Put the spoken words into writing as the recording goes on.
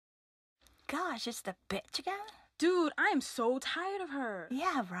gosh, it's the bitch again? Dude, I am so tired of her.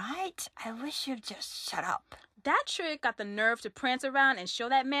 Yeah, right? I wish you'd just shut up. That trick got the nerve to prance around and show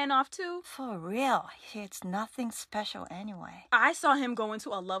that man off too. For real, it's nothing special anyway. I saw him go into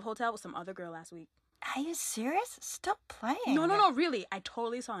a love hotel with some other girl last week. Are you serious? Stop playing. No, really. I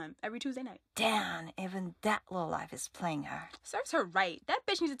totally saw him every Tuesday night. Damn, even that lowlife is playing her. Serves her right. That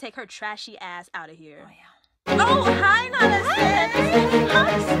bitch needs to take her trashy ass out of here. Oh, yeah. Oh, hi, Nana.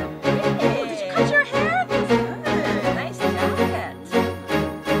 Hi,